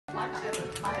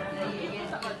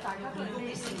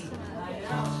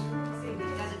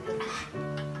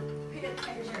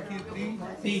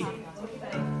D.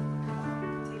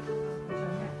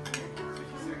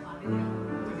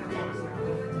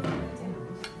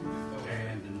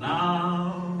 And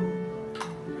now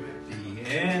the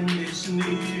end is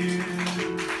near,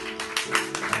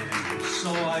 and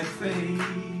so I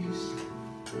face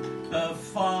the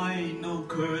final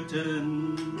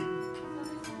curtain.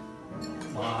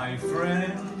 My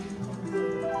friend,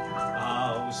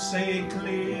 I'll say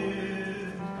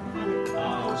clear,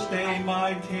 I'll state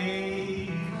my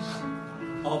case,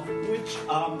 of which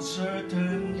I'm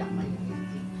certain.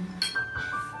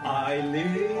 I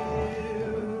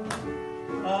live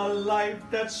a life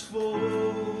that's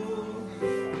full.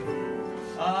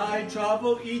 I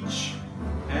travel each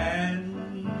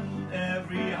and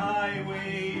every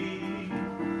highway,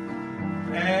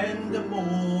 and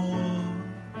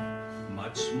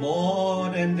much more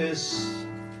than this,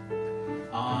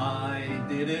 I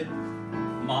did it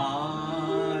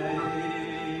my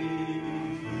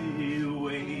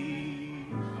way.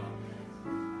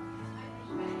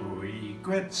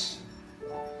 Regrets,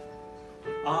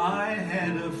 I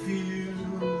had a few,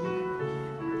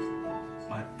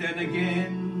 but then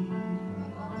again,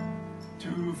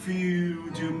 too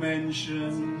few to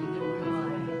mention.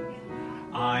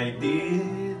 I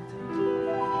did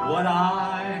what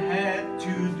I had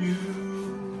to do,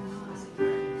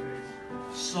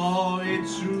 saw it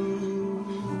through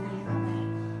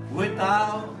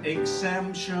without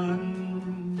exemption.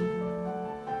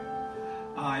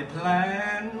 I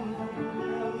planned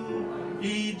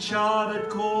each charted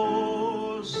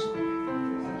course,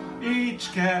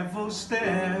 each careful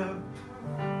step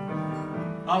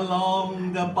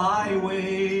along the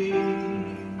byway,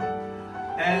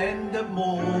 and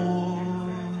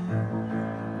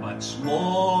much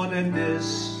more than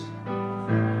this,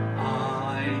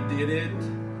 I did it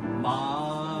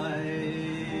my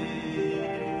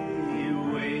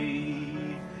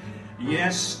way.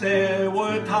 Yes, there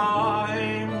were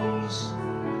times,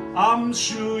 I'm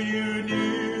sure you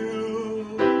knew,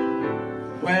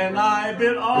 when I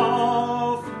bit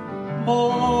off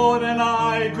more than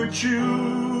I could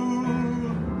chew.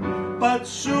 But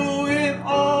through it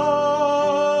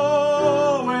all,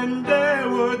 when there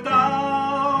were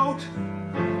doubt,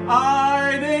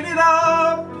 I ate it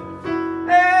up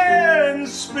and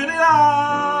spit it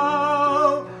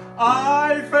out.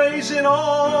 I faced it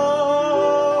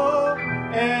all,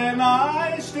 and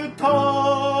I stood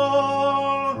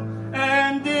tall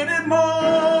and did it my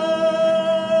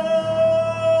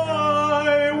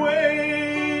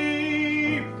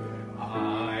way.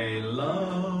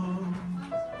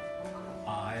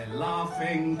 I laugh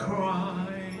and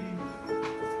cry.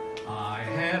 I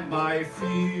had my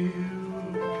few,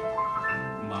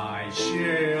 my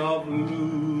share of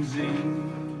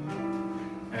losing,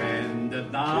 and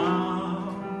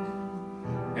now,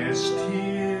 as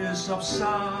tears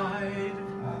subside,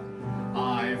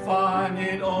 I find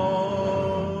it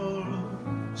all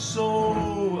so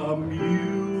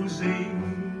amusing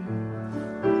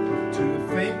to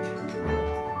think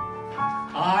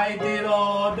I did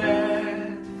all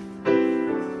that,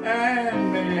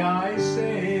 and may I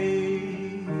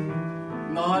say,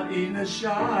 not in a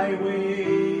shy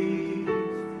way.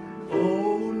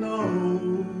 Oh no,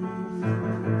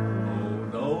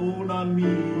 not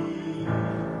me.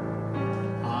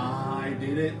 I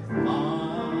did it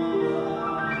my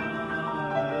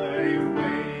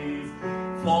way.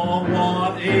 For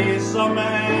what is a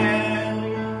man?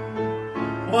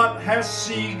 What has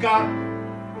he got,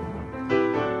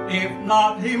 if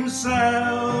not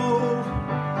himself?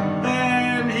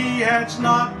 Then he has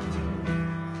not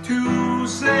to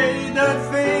say the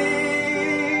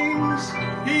things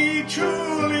he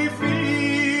truly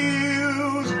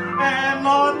feels, and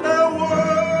not the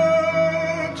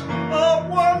words of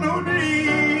one who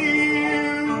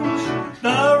dreams.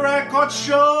 The record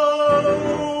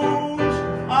shows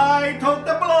I took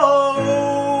the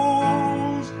blows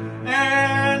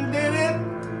and did it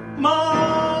my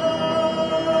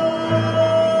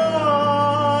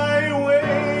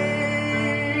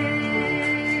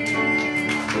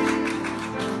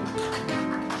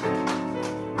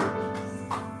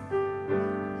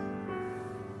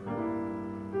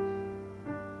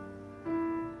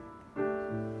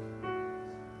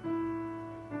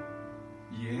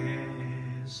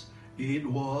it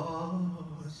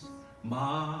was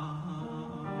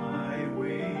my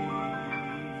way.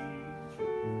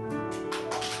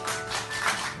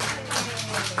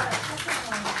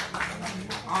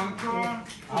 Encore.